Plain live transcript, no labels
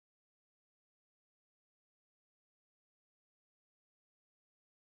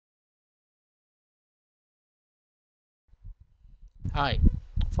Hi,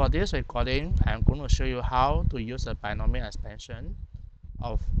 for this recording, I'm going to show you how to use the binomial expansion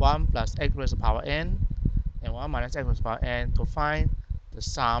of 1 plus x raised to the power n and 1 minus x raised to the power n to find the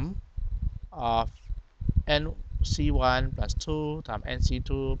sum of nc1 plus 2 times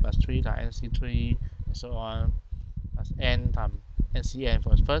nc2 plus 3 times nc3 and so on plus n times ncn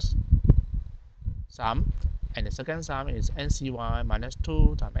for the first sum, and the second sum is nc1 minus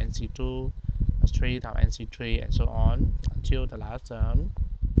 2 times nc2 plus 3 times nc3 and so on until the last term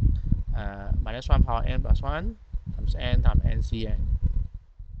minus 1 power n plus 1 times n times ncn.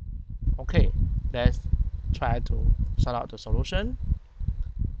 Okay, let's try to sort out the solution.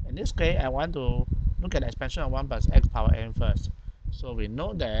 In this case, I want to look at the expansion of 1 plus x power n first. So we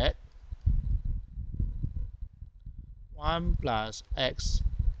know that 1 plus x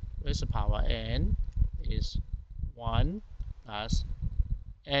raised to the power n is 1 plus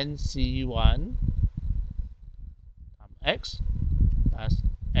nc1 times x plus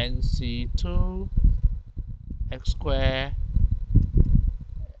nc2 x squared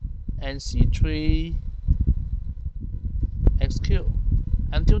nc3 x cubed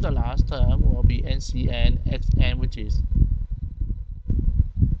until the last term will be ncn xn, which is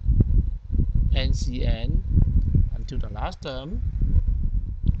ncn until the last term,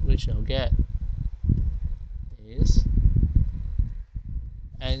 we shall get is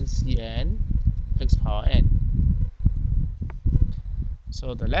ncn x power n.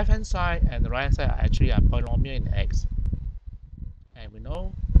 So the left hand side and the right hand side are actually a polynomial in x, and we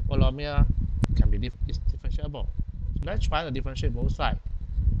know polynomial can be differentiable. So let's try to differentiate both sides.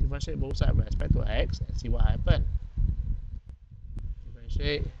 Differentiate both sides with respect to x and see what happens.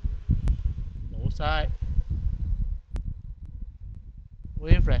 Differentiate both sides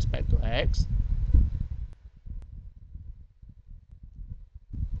with respect to x.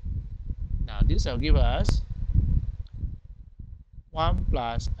 Now this will give us 1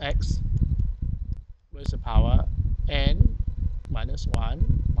 plus x raised to the power n minus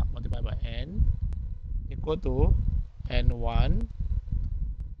 1 multiplied by n equal to n1.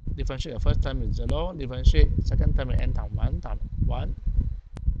 Differentiate the first term is 0. Differentiate second term is n times 1 times 1.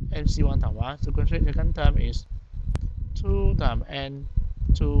 nc1 times 1. Differentiate second term is 2 times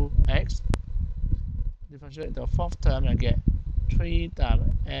n2x. Differentiate the fourth term and get 3 times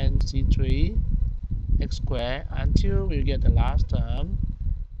nc3 x squared until we get the last term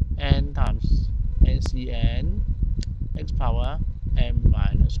n times ncn x power n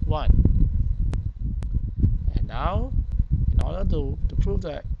minus 1. And now, in order to prove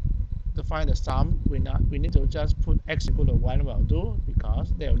that, to find the sum, we need to just put x equal to 1 will do,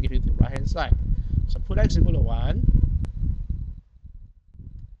 because they will give you the right hand side. So put x equal to 1.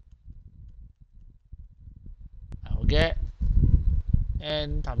 I will get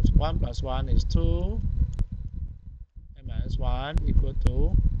n times 1 plus 1 is 2. N minus 1 equal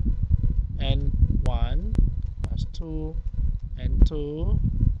to n1 plus 2 n2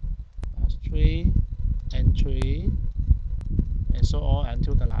 plus 3 n3 and so on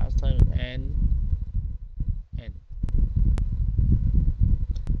until the last term is n.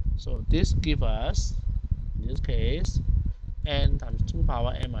 So this gives us, in this case, n times 2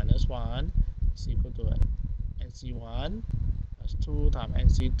 power n minus 1 is equal to nc1 plus 2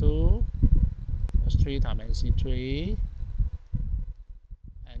 times nc2 plus 3 times nc3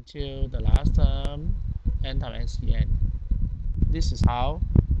 until the last term n times ncn. This is how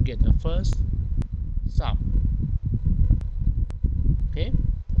we get the first sum. Okay,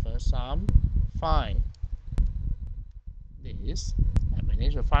 the first sum. Find this. I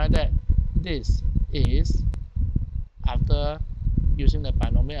managed to find that this is, after using the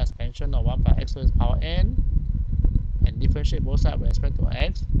binomial expansion of 1 plus x raised to the power n and differentiate both sides with respect to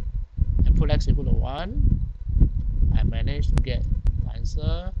x and put x equal to 1, I managed to get the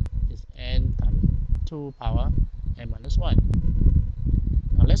answer is n times 2 power n minus 1.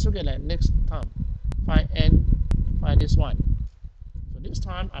 Now let's look at the next term. Find this one. So this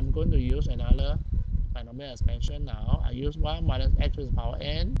time I'm going to use another binomial expansion. Now I use 1 minus x raised to the power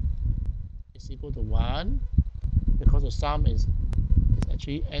n is equal to 1, because the sum is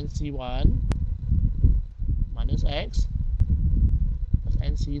actually nc1 minus x plus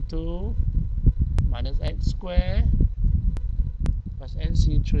nc2 minus x squared plus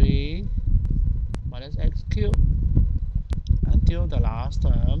nc3 minus x cubed until the last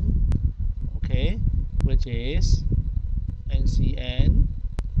term, okay, which is ncn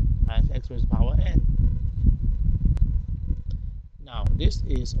minus x raised to the power n. Now this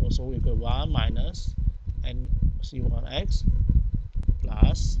is also equal to 1 minus nc1x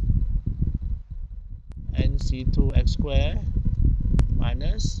plus nc2x squared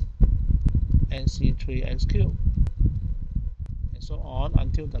minus nc3x cubed so on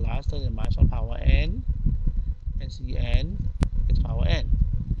until the last term is minus 1 power n, ncn, x power n.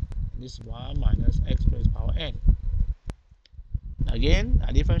 And this is 1 minus x raised power n. Again,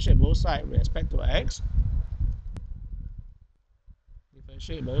 I differentiate both sides with respect to x.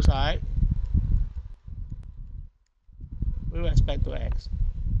 Differentiate both sides with respect to x.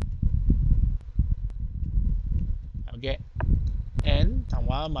 I'll get n times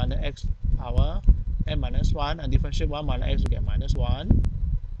 1 minus x power n minus 1, and differentiate 1 minus x, we get minus 1.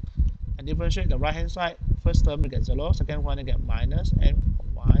 And differentiate the right hand side, first term we get 0, second one I get minus n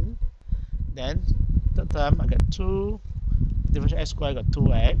 1. Then third term I get 2, differentiate x squared, I got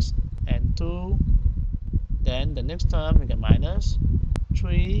 2x and 2. Then the next term we get minus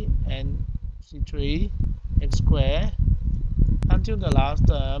 3 and c3 x squared, until the last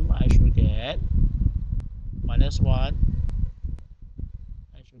term I should get minus 1.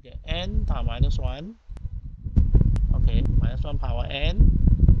 I should get n times minus 1. Okay, minus 1 power n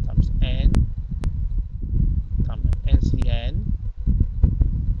times n times ncn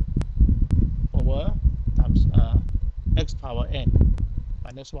over times x power n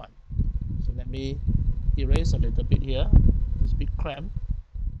minus 1. So let me erase a little bit here, this big cramp.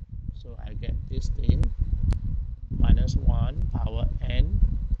 So I get this thing, minus 1 power n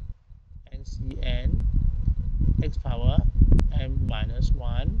ncn x power n minus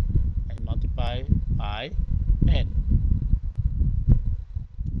 1 and multiply by n.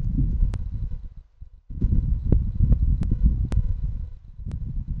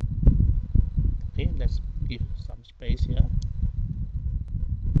 Okay, let's give some space here.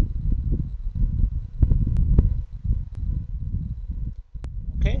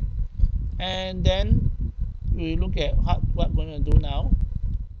 Okay, and then we look at what we're going to do now.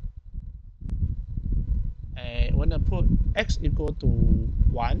 We're going to put x equal to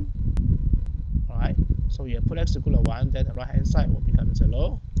 1. Alright, so you put x equal to 1, then the right hand side will become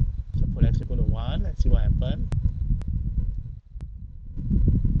 0. So put x equal to 1 and see what happens.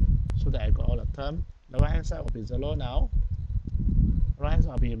 So that I got all the term. The right hand side will be 0 now. The right hand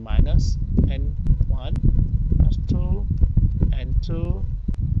side will be minus n1 plus 2 n2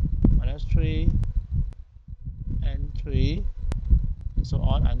 minus 3 n3 and so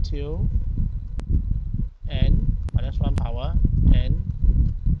on until n minus 1 power n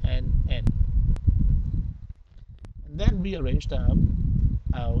and n. And then rearrange them.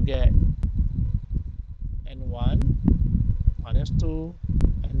 I'll get n1 minus 2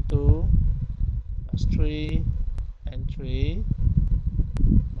 n2 plus 3 n3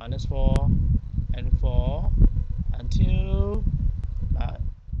 minus 4 n4 until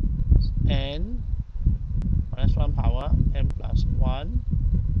n minus 1 power n plus 1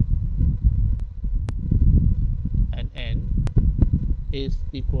 and n is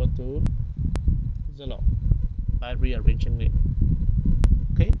equal to 0 by rearranging it.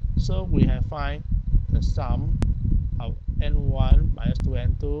 Okay, so we have find the sum of n1 minus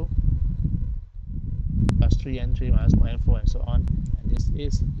 2n2 plus 3n3 minus 4n4 and so on, and this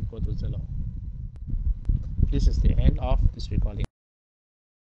is equal to 0. This is the end of this recording.